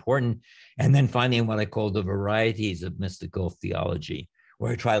so important. And then finally, in what I call the varieties of mystical theology,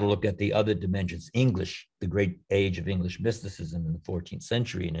 where I try to look at the other dimensions, English, the great age of English mysticism in the 14th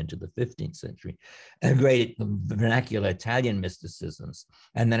century and into the 15th century, and great vernacular Italian mysticisms,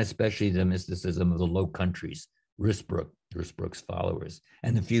 and then especially the mysticism of the Low Countries, Ruysbroek's followers,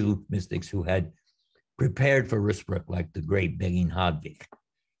 and the few mystics who had prepared for Ruysbroek, like the great Begin Hadvig.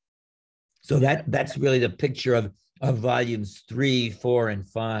 So that's really the picture of volumes 3, 4, and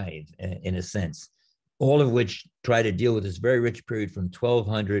 5, in a sense, all of which try to deal with this very rich period from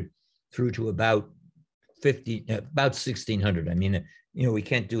 1200 through to about 1600. I mean, we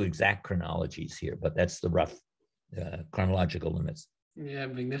can't do exact chronologies here, but that's the rough chronological limits. Yeah,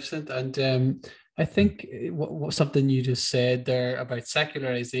 magnificent. And I think something you just said there about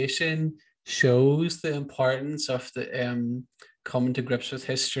secularization shows the importance of the coming to grips with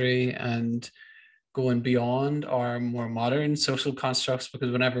history and going beyond our more modern social constructs,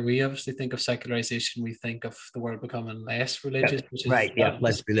 because whenever we obviously think of secularization, we think of the world becoming less religious, which is right,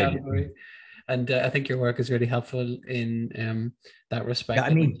 less religious. And I think your work is really helpful in that respect.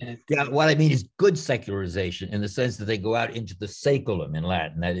 What I mean is good secularization, in the sense that they go out into the saeculum in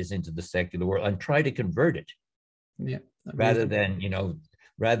Latin, that is into the secular world, and try to convert it. Yeah. Rather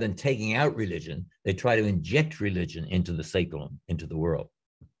than taking out religion, they try to inject religion into the saeculum, into the world.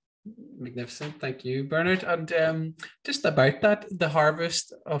 Magnificent. Thank you, Bernard. And just about that, the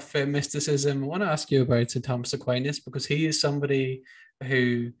harvest of mysticism, I want to ask you about St. Thomas Aquinas, because he is somebody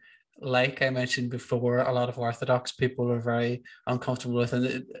who, like I mentioned before, a lot of Orthodox people are very uncomfortable with.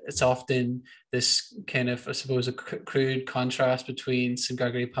 And it's often this kind of, I suppose, a crude contrast between St.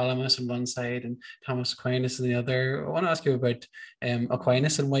 Gregory Palamas on one side and Thomas Aquinas on the other. I want to ask you about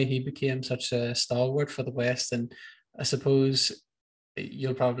Aquinas and why he became such a stalwart for the West. And I suppose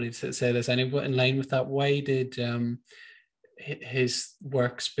you'll probably say this anyway, in line with that, why did his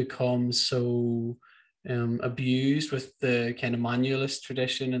works become so abused with the kind of manualist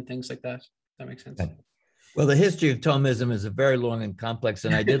tradition and things like that? That makes sense. Well, the history of Thomism is a very long and complex,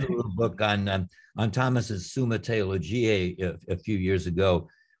 and I did a little book on Thomas's Summa Theologiae a few years ago,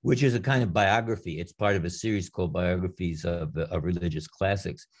 which is a kind of biography. It's part of a series called Biographies of Religious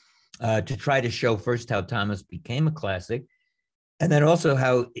Classics, to try to show first how Thomas became a classic, and then also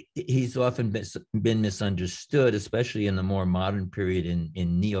how he's often been misunderstood, especially in the more modern period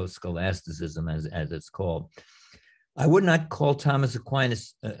in neo-scholasticism, as it's called. I would not call Thomas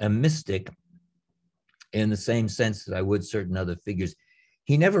Aquinas a mystic in the same sense that I would certain other figures.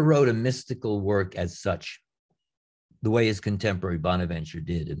 He never wrote a mystical work as such, the way his contemporary Bonaventure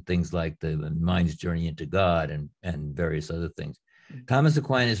did, and things like the Mind's Journey into God and various other things. Thomas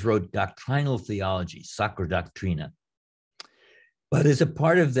Aquinas wrote doctrinal theology, Sacra Doctrina. But as a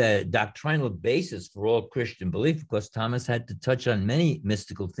part of the doctrinal basis for all Christian belief, of course, Thomas had to touch on many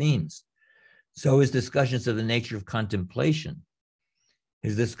mystical themes. So his discussions of the nature of contemplation,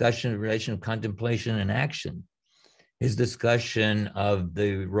 his discussion of the relation of contemplation and action, his discussion of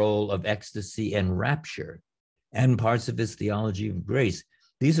the role of ecstasy and rapture, and parts of his theology of grace.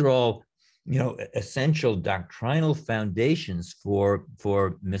 These are all, essential doctrinal foundations for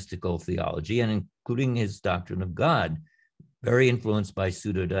mystical theology, and including his doctrine of God, very influenced by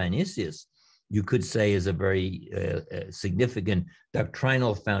Pseudo-Dionysius, you could say is a very significant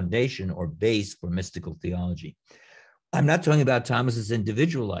doctrinal foundation or base for mystical theology. I'm not talking about Thomas's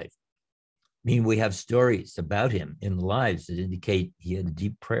individual life. I mean, we have stories about him in the lives that indicate he had a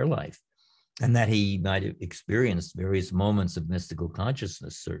deep prayer life and that he might have experienced various moments of mystical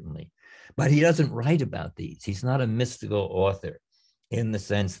consciousness, certainly. But he doesn't write about these. He's not a mystical author in the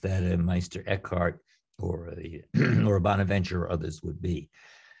sense that a Meister Eckhart or a Bonaventure or others would be.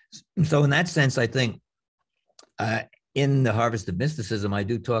 So in that sense, I think in The Harvest of Mysticism, I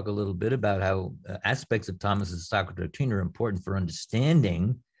do talk a little bit about how aspects of Thomas's Sacra Doctrina are important for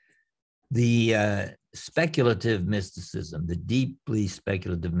understanding the speculative mysticism, the deeply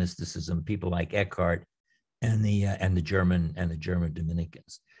speculative mysticism, people like Eckhart and the German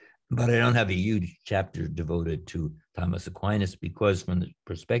Dominicans. But I don't have a huge chapter devoted to Thomas Aquinas, because from the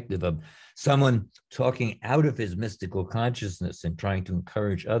perspective of someone talking out of his mystical consciousness and trying to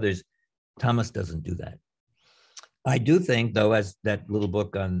encourage others, Thomas doesn't do that. I do think, though, as that little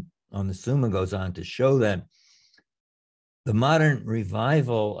book on the Summa goes on to show, that the modern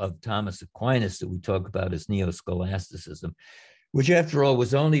revival of Thomas Aquinas that we talk about as neo-scholasticism, which after all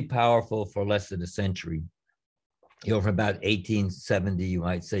was only powerful for less than a century, from about 1870, you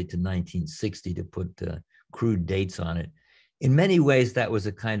might say, to 1960, to put crude dates on it. In many ways, that was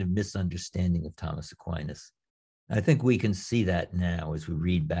a kind of misunderstanding of Thomas Aquinas. I think we can see that now as we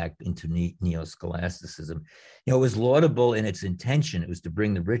read back into neo-scholasticism. It was laudable in its intention. It was to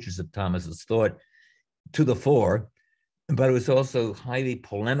bring the riches of Thomas's thought to the fore, but it was also highly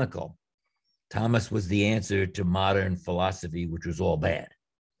polemical. Thomas was the answer to modern philosophy, which was all bad.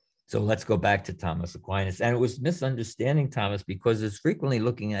 So let's go back to Thomas Aquinas. And it was misunderstanding Thomas because it's frequently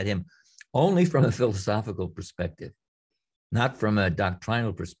looking at him only from a philosophical perspective, not from a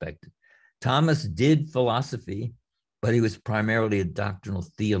doctrinal perspective. Thomas did philosophy, but he was primarily a doctrinal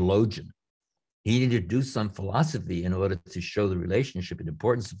theologian. He needed to do some philosophy in order to show the relationship and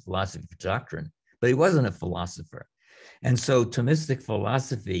importance of philosophy for doctrine, but he wasn't a philosopher. And so Thomistic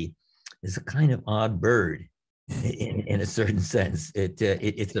philosophy is a kind of odd bird in a certain sense.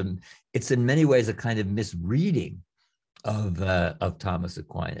 It's in many ways a kind of misreading of Thomas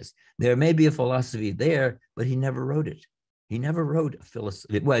Aquinas. There may be a philosophy there, but he never wrote it. He never wrote a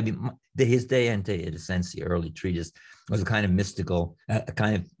philosophy. Well, I mean, his De Ente et Essentia, early treatise, was a kind of mystical, a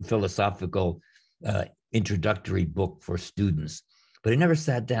kind of philosophical introductory book for students. But he never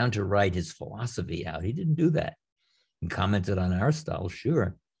sat down to write his philosophy out. He didn't do that. He commented on Aristotle,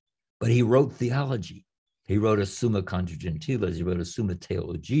 sure, but he wrote theology. He wrote a Summa Contra Gentiles. He wrote a Summa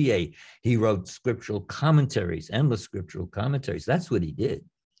Theologiae. He wrote scriptural commentaries, endless scriptural commentaries. That's what he did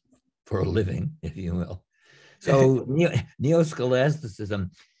for a living, if you will. So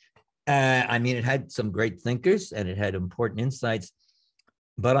neo-scholasticism, I mean, it had some great thinkers and it had important insights,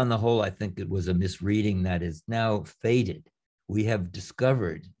 but on the whole, I think it was a misreading that is now faded. We have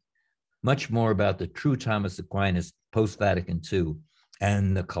discovered much more about the true Thomas Aquinas post-Vatican II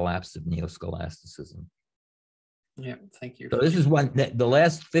and the collapse of neo-scholasticism. Yeah, thank you. So this is the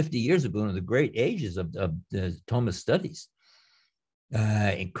last 50 years have been one of the great ages of the Thoma studies.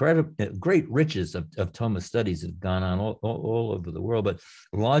 Incredible, great riches of Thoma studies have gone on all over the world, but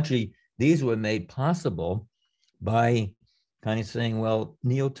largely these were made possible by kind of saying, well,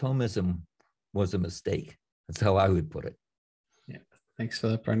 Neo-Thomism was a mistake. That's how I would put it. Yeah, thanks for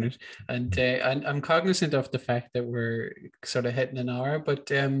that, Bernard. And I'm cognizant of the fact that we're sort of hitting an hour,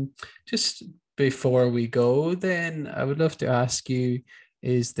 but just before we go, then I would love to ask you,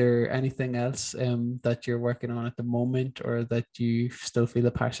 is there anything else that you're working on at the moment or that you still feel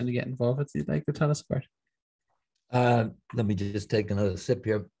a passion to get involved with you'd like to tell us about? Let me just take another sip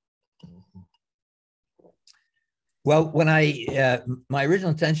here. Well, when my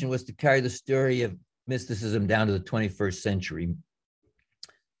original intention was to carry the story of mysticism down to the 21st century.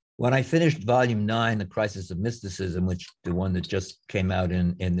 When I finished volume 9, The Crisis of Mysticism, which the one that just came out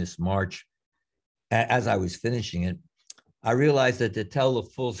in this March, as I was finishing it, I realized that to tell the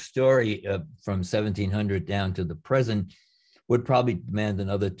full story from 1700 down to the present would probably demand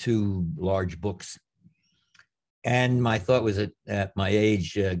another 2 large books. And my thought was that at my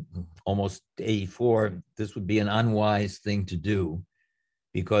age, almost 84, this would be an unwise thing to do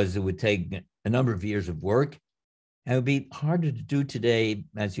because it would take a number of years of work. And it would be harder to do today.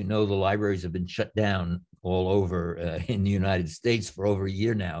 As you know, the libraries have been shut down all over in the United States for over a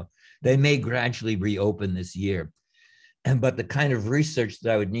year now. They may gradually reopen this year. But the kind of research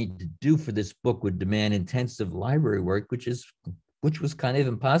that I would need to do for this book would demand intensive library work, which was kind of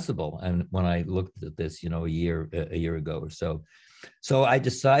impossible. And when I looked at this, a year ago or so, I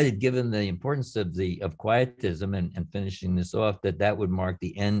decided, given the importance of quietism and finishing this off, that would mark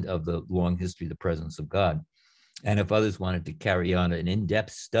the end of the long history of the presence of God. And if others wanted to carry on an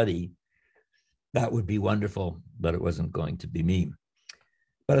in-depth study, that would be wonderful, but it wasn't going to be me.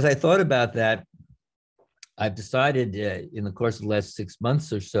 But as I thought about that, I've decided in the course of the last 6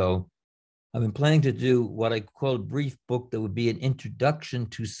 months or so, I've been planning to do what I call a brief book that would be an introduction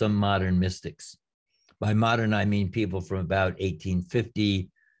to some modern mystics. By modern, I mean people from about 1850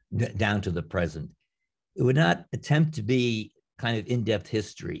 down to the present. It would not attempt to be kind of in-depth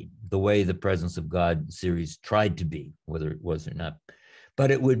history, the way the Presence of God series tried to be, whether it was or not.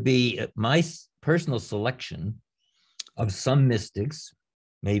 But it would be my personal selection of some mystics,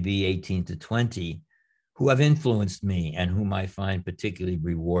 maybe 18 to 20, who have influenced me and whom I find particularly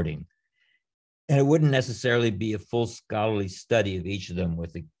rewarding. And it wouldn't necessarily be a full scholarly study of each of them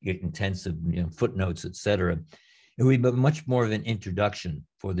with intensive footnotes, et cetera. It would be much more of an introduction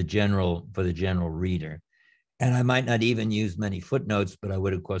for the general reader. And I might not even use many footnotes, but I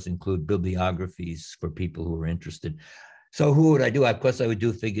would, of course, include bibliographies for people who are interested. So who would I do? Of course, I would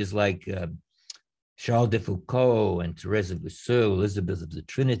do figures like Charles de Foucault and Thérèse of Lisieux, Elizabeth of the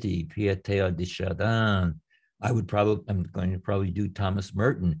Trinity, Pierre Teilhard de Chardin. I'm going to probably do Thomas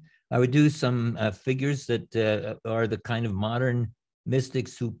Merton. I would do some figures that are the kind of modern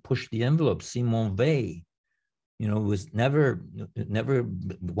mystics who push the envelope. Simone Weil, was never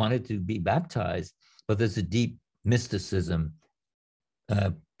wanted to be baptized, but there's a deep mysticism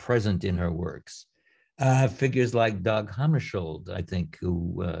present in her works. Figures like Dag Hammarskjöld, I think,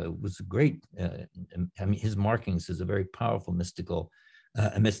 who was a great, his markings is a very powerful mystical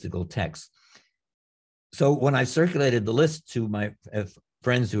text. So when I circulated the list to my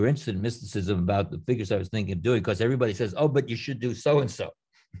friends who are interested in mysticism about the figures I was thinking of doing, because everybody says, oh, but you should do so-and-so.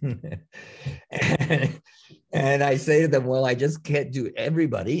 And I say to them, well, I just can't do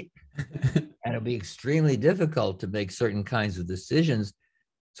everybody. And it'll be extremely difficult to make certain kinds of decisions.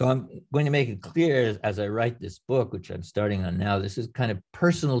 So I'm going to make it clear as I write this book, which I'm starting on now, this is kind of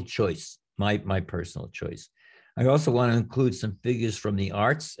personal choice, my personal choice. I also want to include some figures from the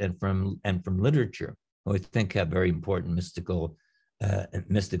arts and from literature, who I think have very important mystical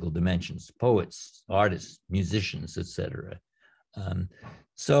dimensions: poets, artists, musicians, etc.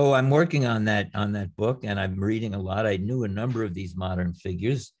 So I'm working on that book, and I'm reading a lot. I knew a number of these modern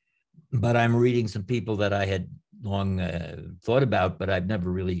figures, but I'm reading some people that I had long thought about, but I've never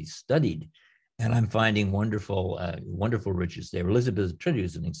really studied. And I'm finding wonderful riches there. Elizabeth Trinity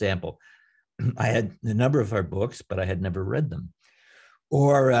is an example. I had a number of her books, but I had never read them.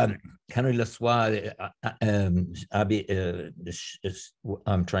 Or Henry Lassois, I'm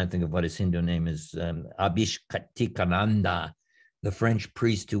trying to think of what his Hindu name is, Abhishektikananda, the French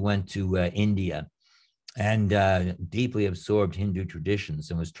priest who went to India and deeply absorbed Hindu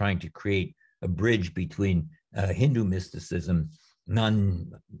traditions and was trying to create a bridge between Hindu mysticism,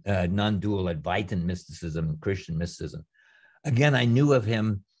 non-dual Advaitin mysticism, and Christian mysticism. Again, I knew of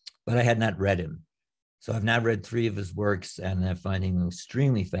him, but I had not read him. So I've now read 3 of his works, and I'm finding them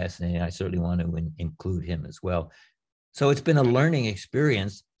extremely fascinating. I certainly want to include him as well. So it's been a learning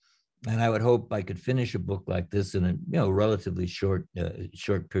experience, and I would hope I could finish a book like this in a relatively short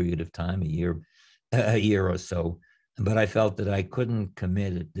period of time, a year or so. But I felt that I couldn't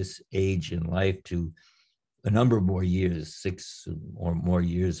commit at this age in life to a number more years, 6 or more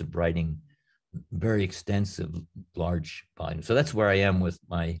years of writing very extensive, large volumes. So that's where I am with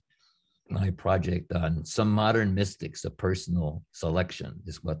my project on some modern mystics. A personal selection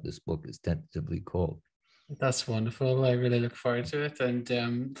is what this book is tentatively called. That's wonderful. I really look forward to it.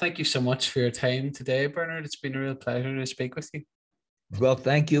 And thank you so much for your time today, Bernard. It's been a real pleasure to speak with you. Well,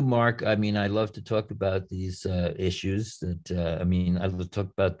 thank you, Mark. I mean, I love to talk about these issues. I love to talk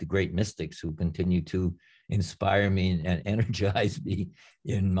about the great mystics who continue to inspire me and energize me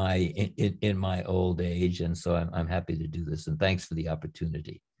in my old age. And so I'm happy to do this. And thanks for the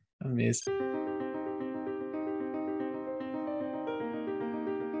opportunity. Amazing.